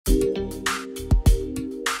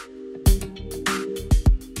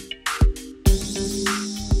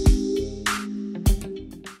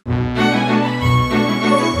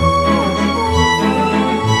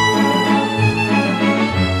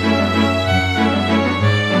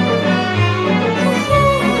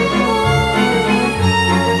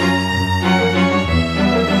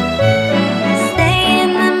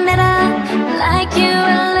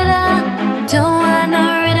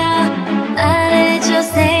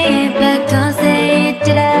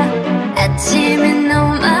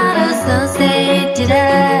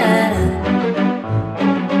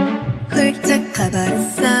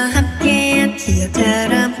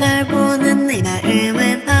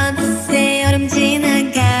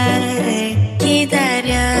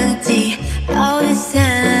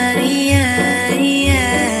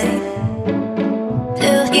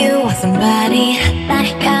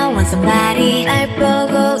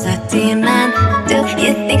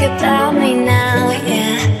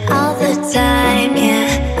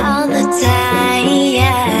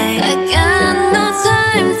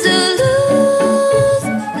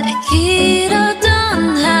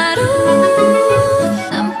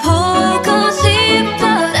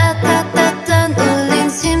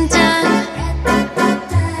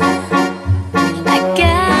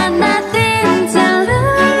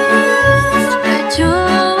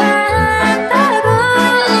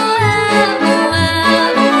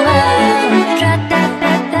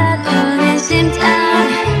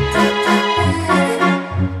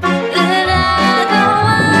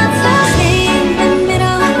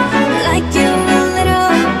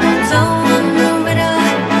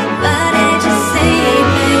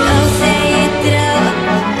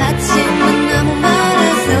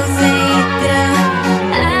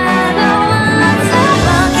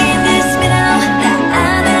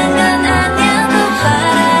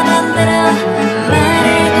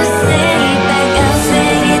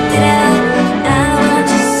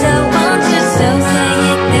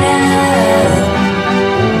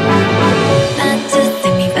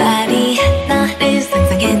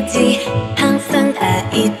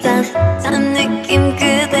난 느낌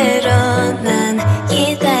그대로 난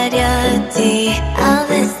기다렸지 All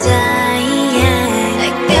this time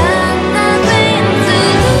약간 난 왠지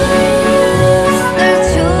널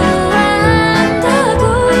좋아한다고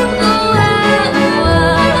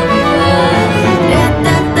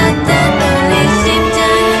따따따따 우리 심장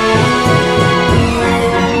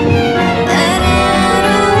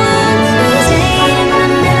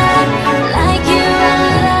Like you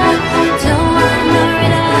are, don't want no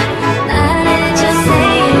reader. 나를 just say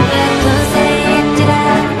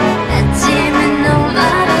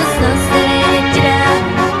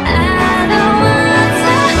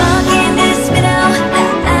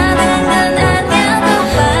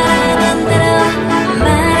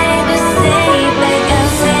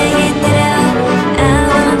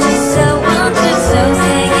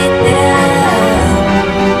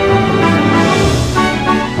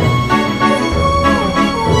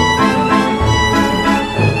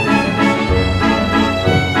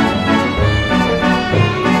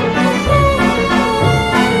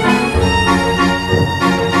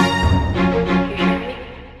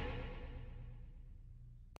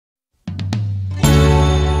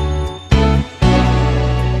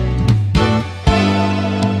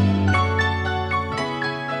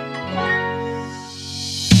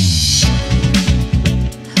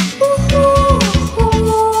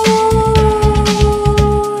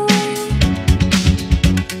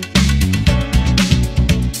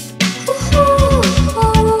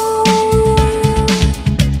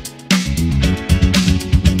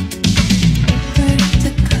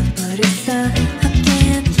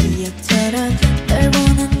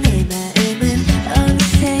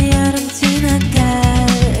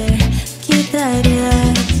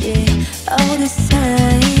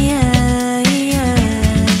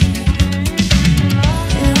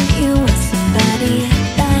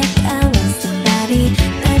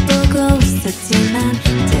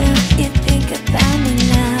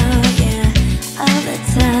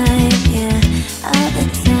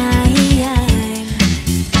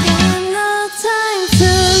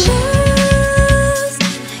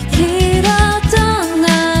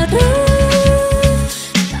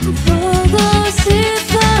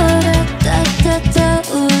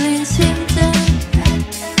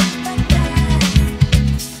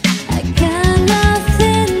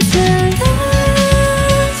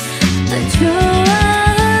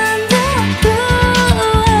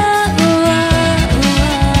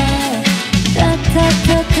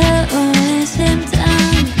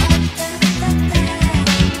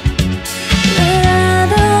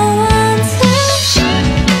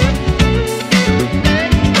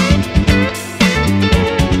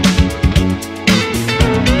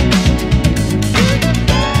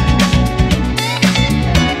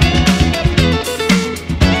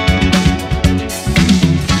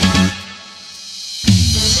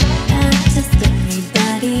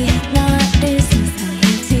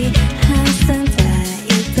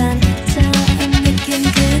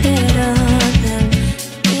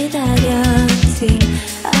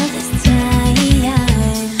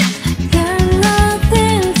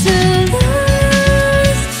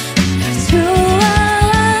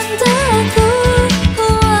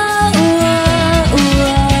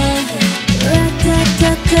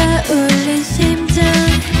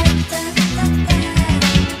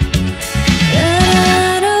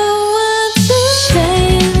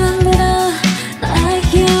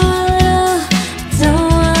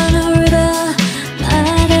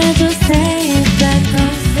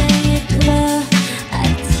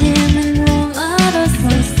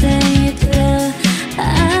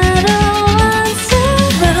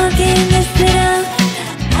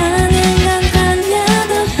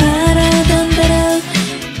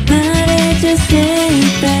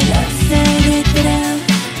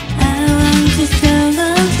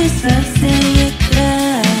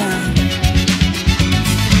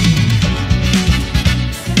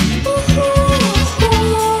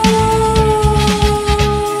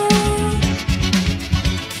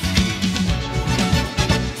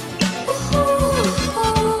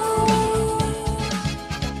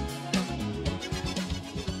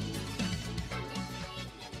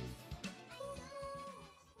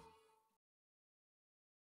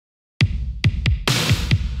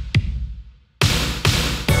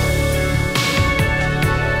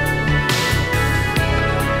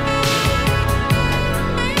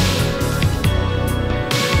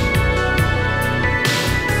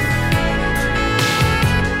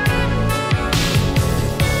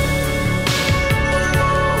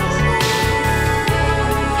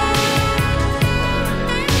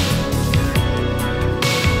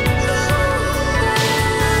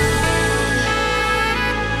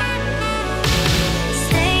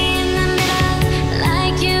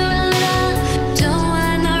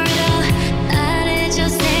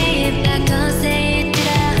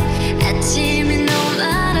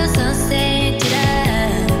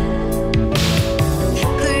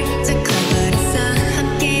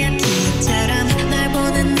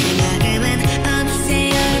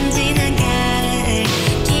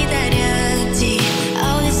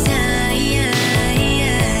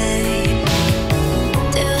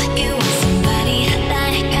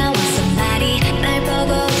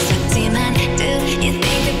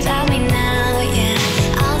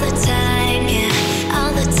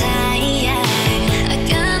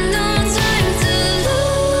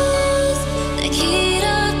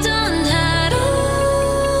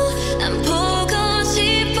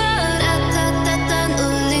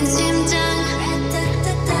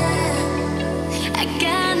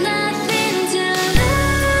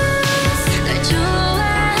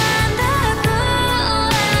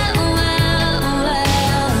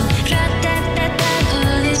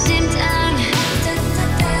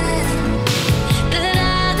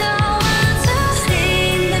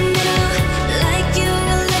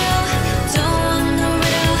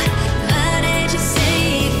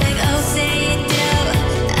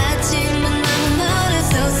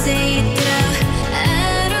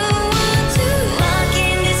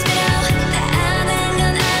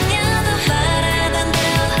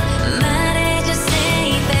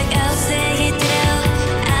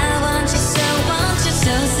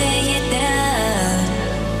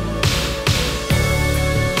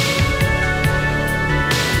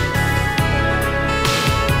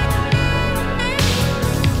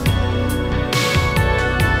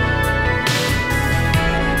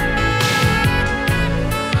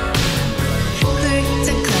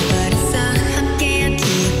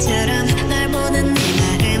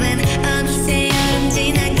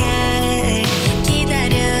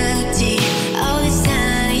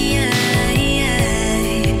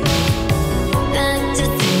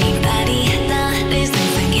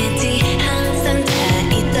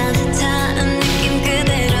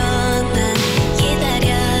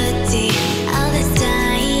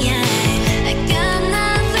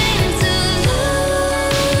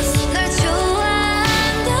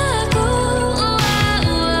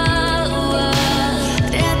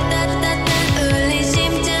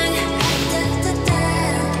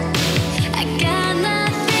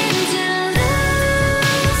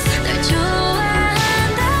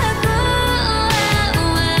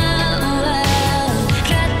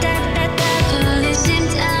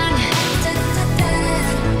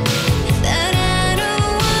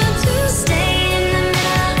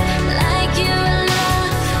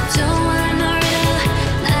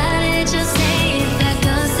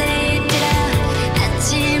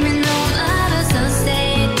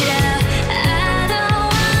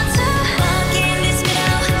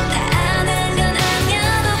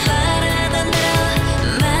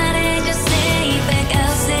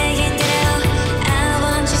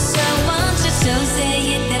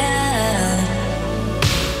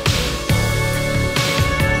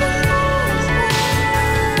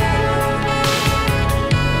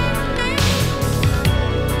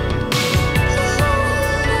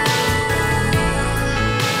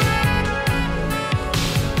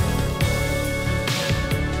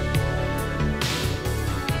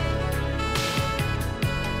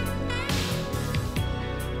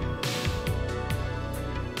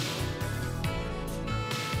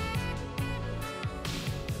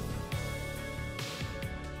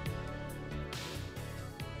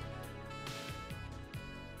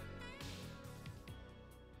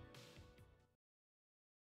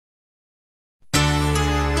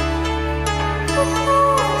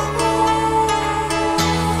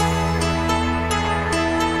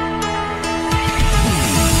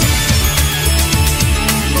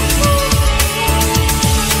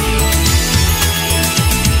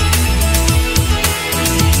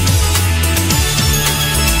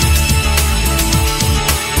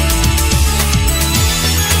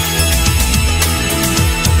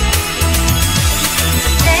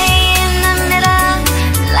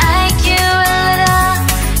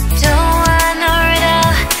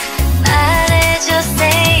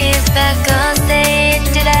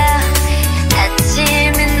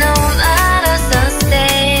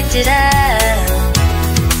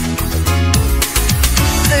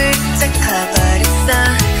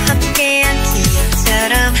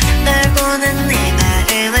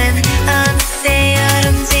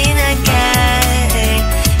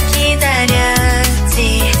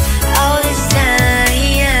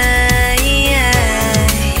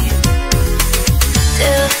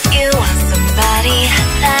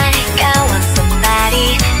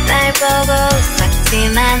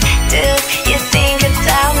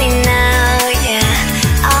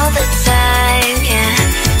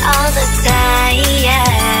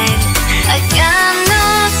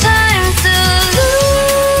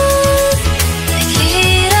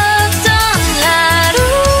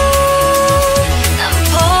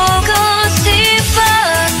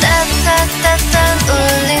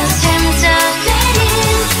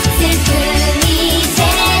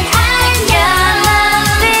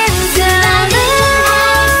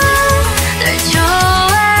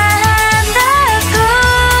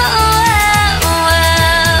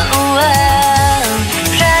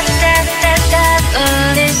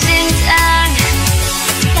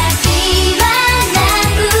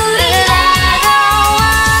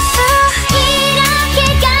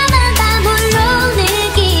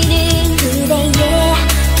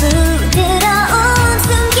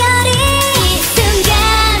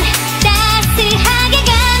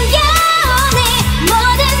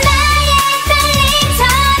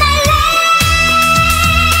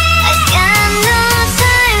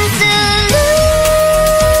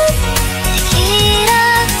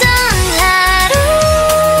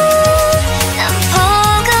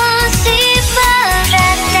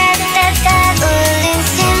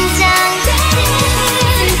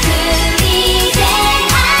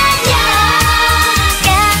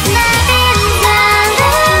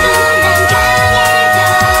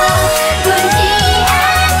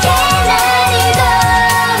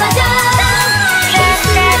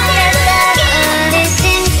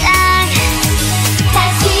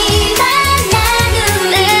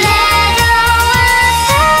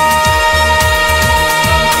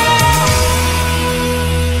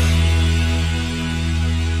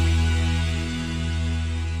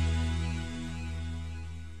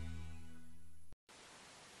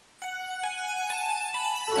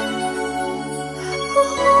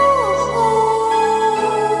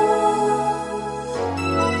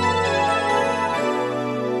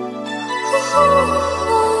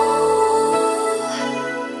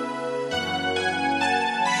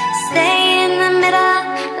Stay in the middle,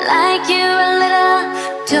 like you a little.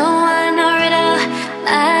 Don't want no riddle.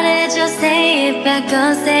 말해줘, say it back, go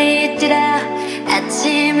say it it out.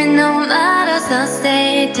 아침이 너무 멀어서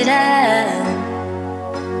say it it out.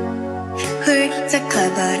 훌쩍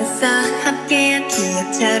커버렸어 함께한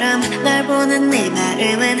기억처럼 널 보는 내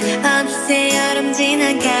마음은 어느새 여름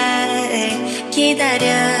지난 가을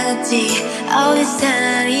기다렸지 all this time.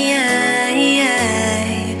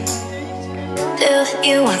 Do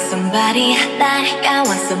you want somebody like I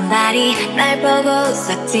want somebody 날 보고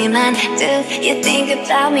웃었지만 Do you think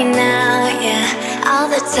about me now? Yeah, all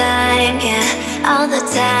the time, yeah, all the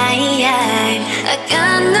time. I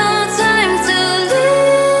got no time to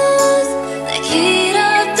lose 날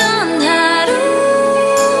길었던 하루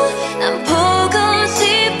난 보고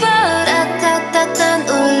싶어 따따따따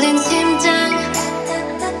울린 심장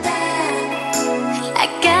I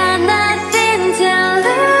got nothing to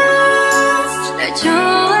lose 널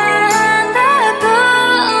좋아한다고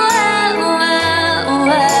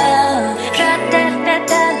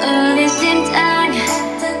따따따따 울린 심장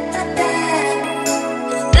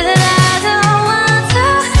But I don't want to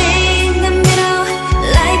stay in the middle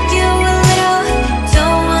like you a little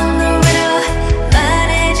Don't want no riddle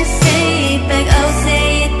말해줘 say it back oh say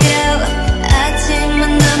it through 아침은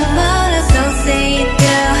너무 멀어서 say it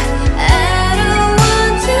through I don't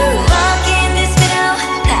want to walk in this middle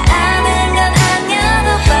다 아는 건 아니어도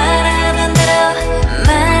바라던 대로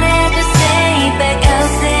말해줘 say it back oh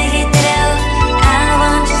say it through I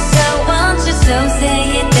want you so say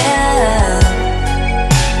it through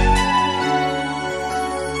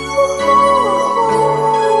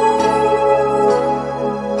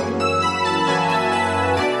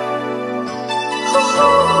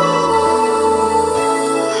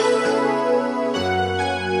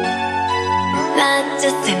Not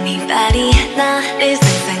just anybody 나를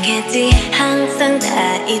상상했지 항상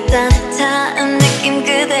다 있던 처음 느낌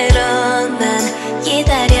그대로 난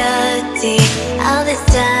기다렸지 All this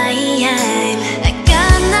time I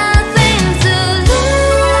got nothing to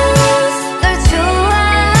lose 널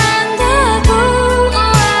좋아한다고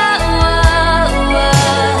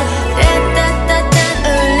따따따따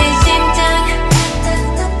울린 심장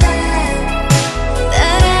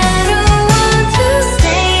But I don't want to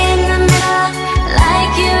stay in the middle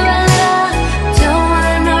like you a little Don't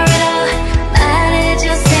want no riddle 말해줘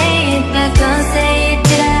say it back don't say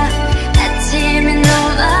it out 아침이 너무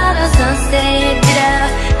멀어서 say it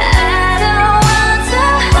out I don't want to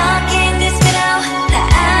walk in this middle 다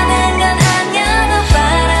아는 건 아니어도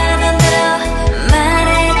바라던 대로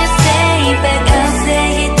말해줘 say it back oh say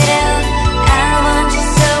it out I want you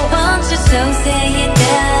so say it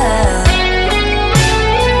out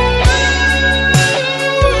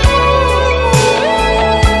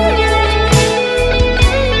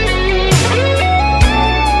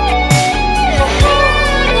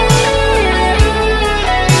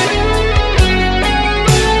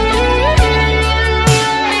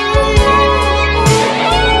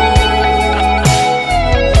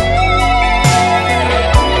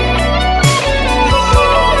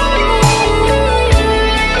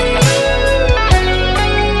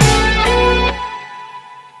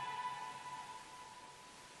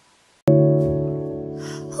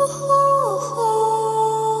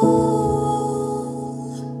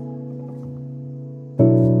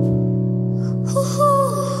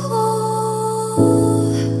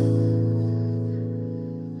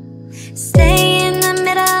Stay in the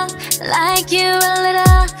middle like you a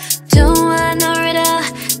little Don't want no riddle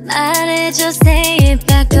말해줘 say it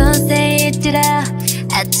back don't say it out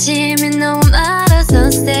아침이 너무 멀어서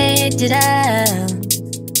say it out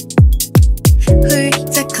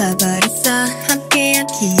훌쩍 커버렸어 함께한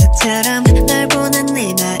기억처럼 널 보는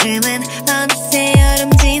내 마음은 어느새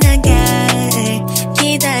여름 지난 가을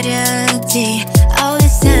기다렸지 all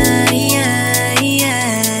this time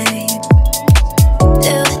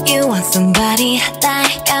Do you want somebody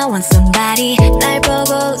like I want somebody 날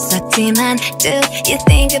보고 웃었지만 Do you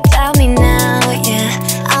think about me now? Yeah,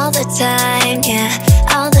 all the time, yeah,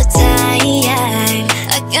 all the time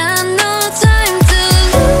I got no time to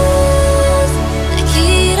lose 날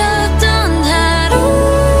길었던 하루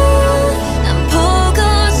난 보고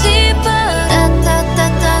싶어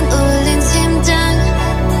따따따따 울린 심장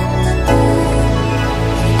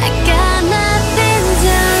I got nothing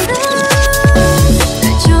to lose 널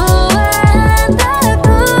좋아한다고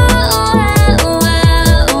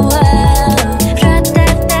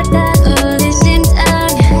따따따따 울린 심장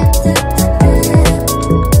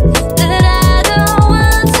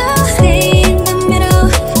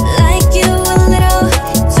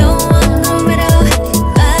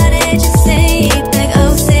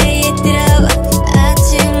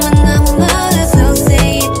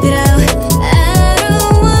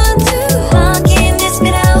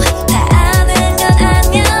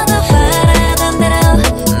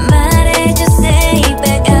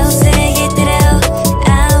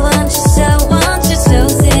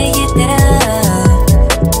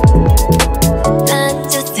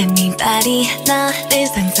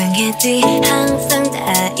상상했지 항상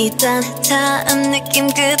다 있던 처음 느낌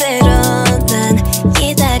그대로 난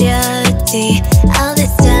기다렸지 All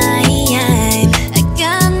this time I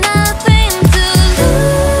got nothing to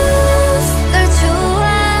lose 널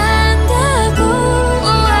좋아한다고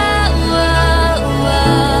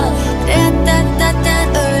따따따따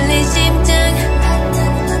울린 심장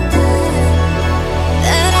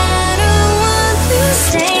But I don't want to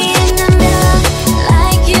stay in the middle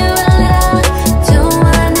like you a little Don't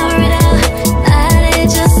want no riddle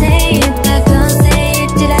말해줘 say it back on say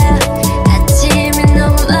it it out 아침이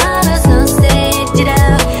너무 멀어서 say it it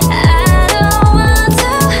out I don't want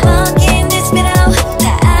to walk in this middle 다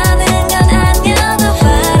아는 건 아니어도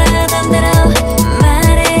바라던 대로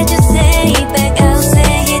말해줘 say it back on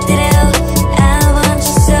say it it out I want you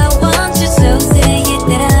so say it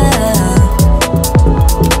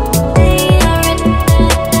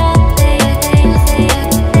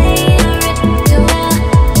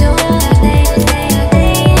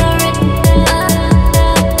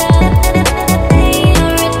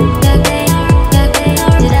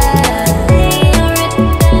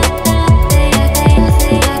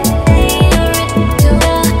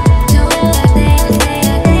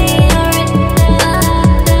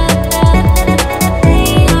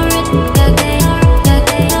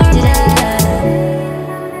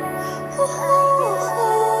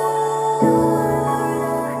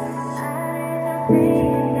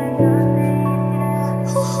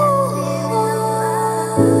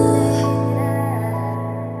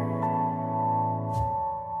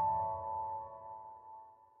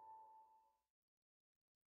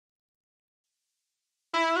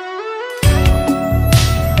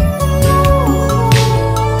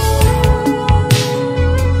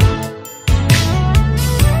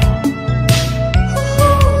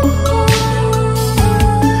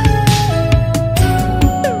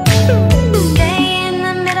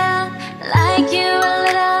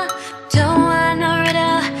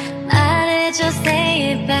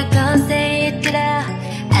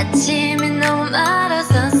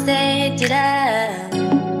it out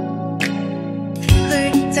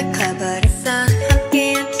훌쩍 커버렸어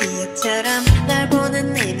함께한 기억처럼 널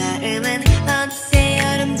보는 내 마음은 어느새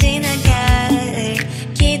여름 지난 가을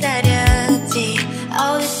기다렸지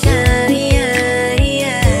All this time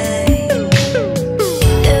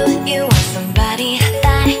Do you want somebody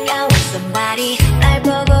like I want somebody 날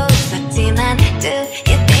보고 웃었지만 Do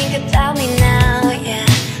you think about me now Yeah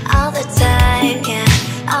All the time Yeah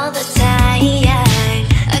All the time yeah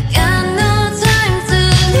I got no time to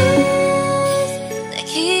lose 내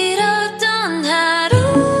길었던 하루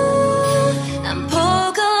난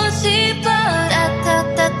보고 싶어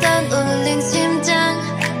따따따따 울린 심장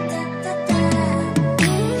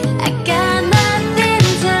I got nothing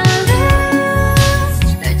to lose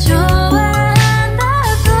널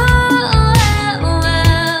좋아한다고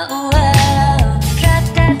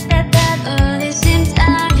따따따따 울린 심장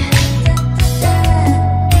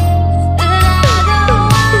But I don't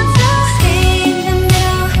want to stay in the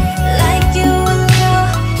middle like you a little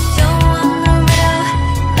Don't want no riddle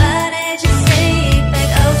말해줘 say it back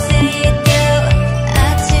oh say it girl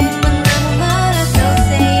아침은 너무 멀어서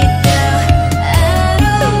say it girl I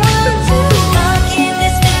don't want to walk in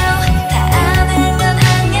this middle 다 아는 건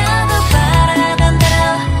아니어도 바라던 대로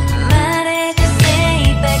말해줘 say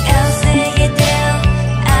it back oh say it girl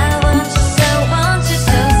I want you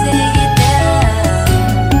so say it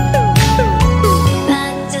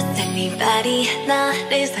Not just anybody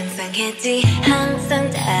너를 상상했지 항상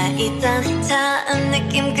다 있던 처음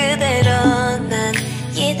느낌 그대로 난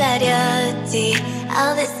기다렸지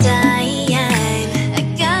All this time I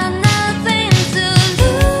got nothing to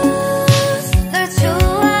lose 널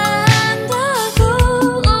좋아한다고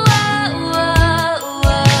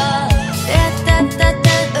따따따따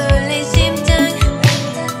울린 심장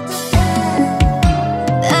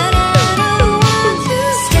But I don't want to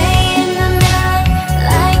stay in the middle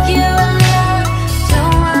like you a little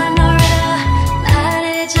Don't want no riddle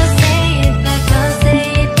말해줘 say it back oh say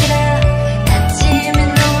it it out 아침이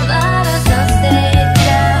너무 멀어서 say it it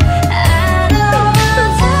out I don't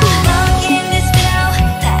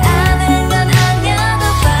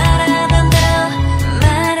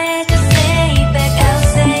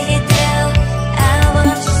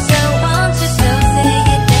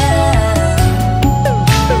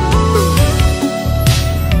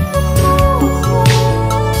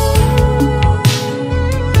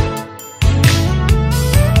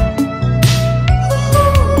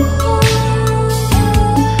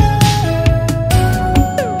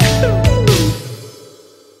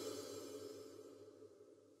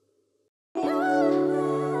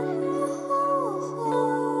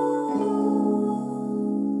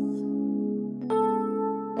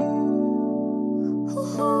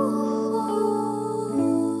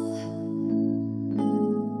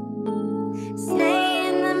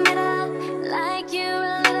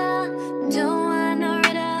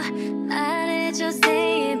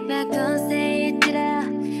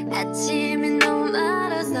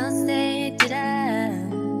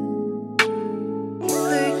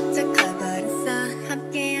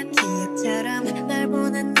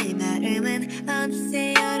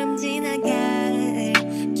어느새 여름 지나갈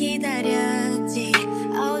기다렸지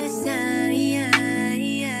어디서야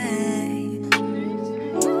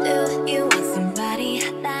Do you want somebody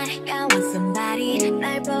I want somebody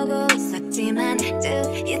날 보고 있었지만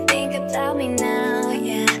Do you think about me now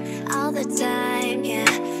yeah all the time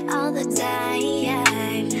yeah all the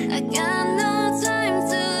time I got no time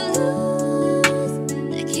to lose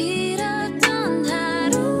내 길었던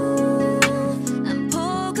하루 난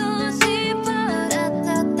보고 싶어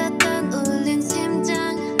따따따따 울린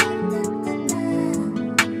심장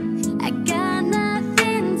I got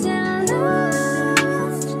nothing to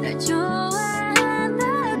lose 널 좋아한다고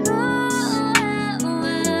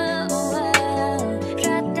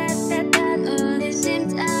따따따따 울린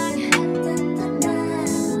심장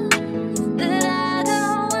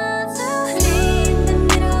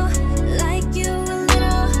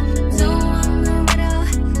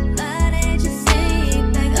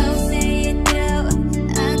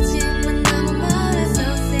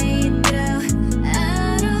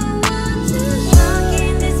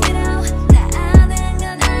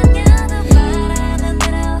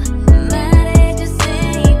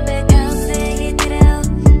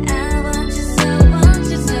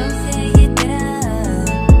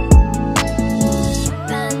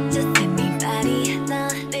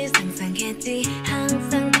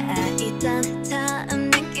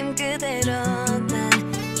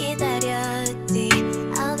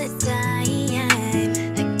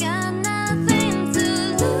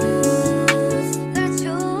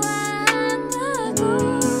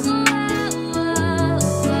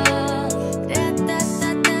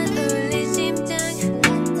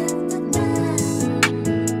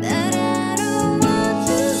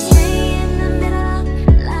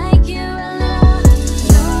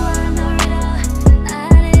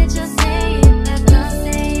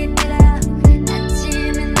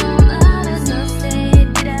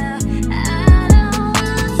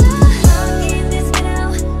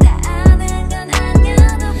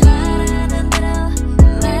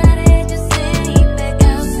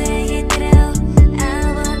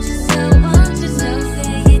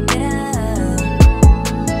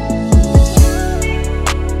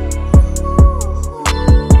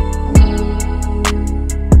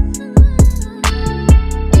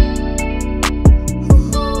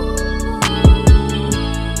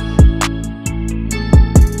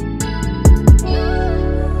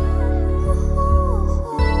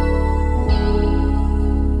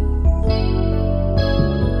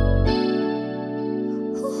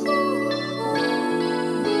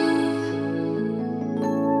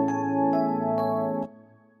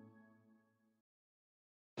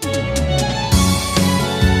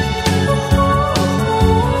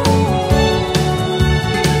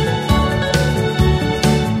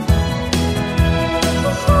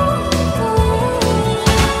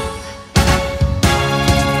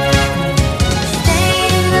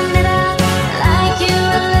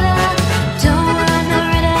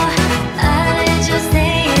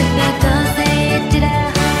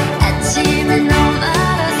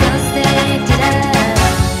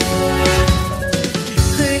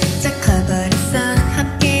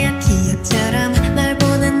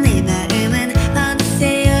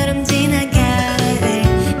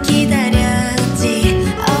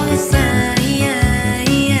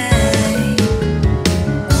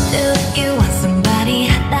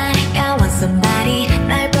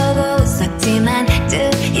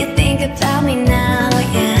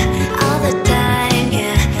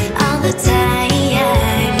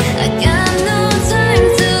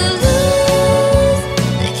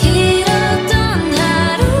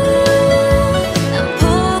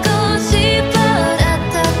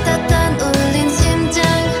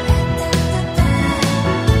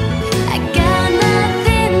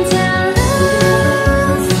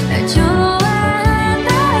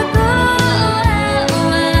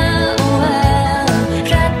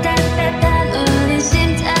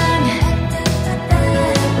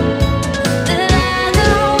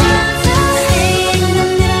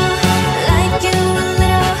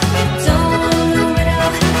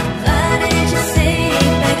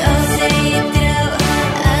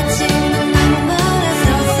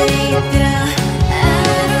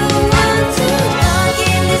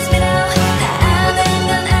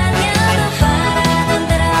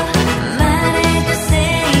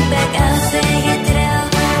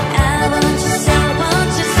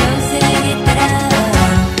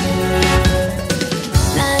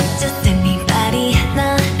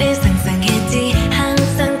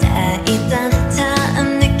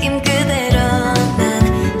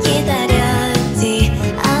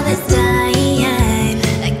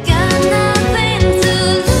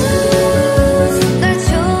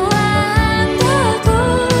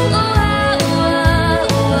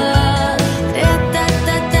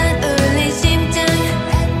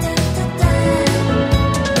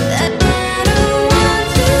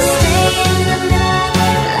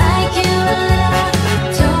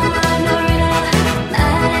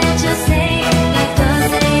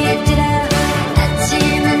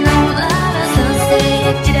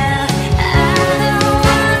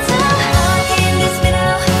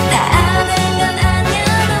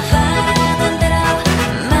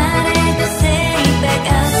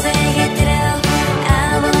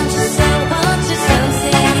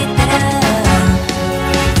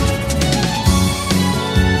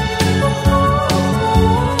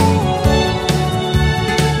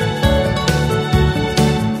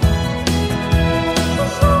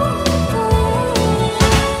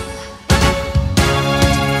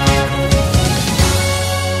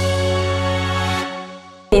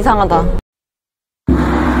이상하다.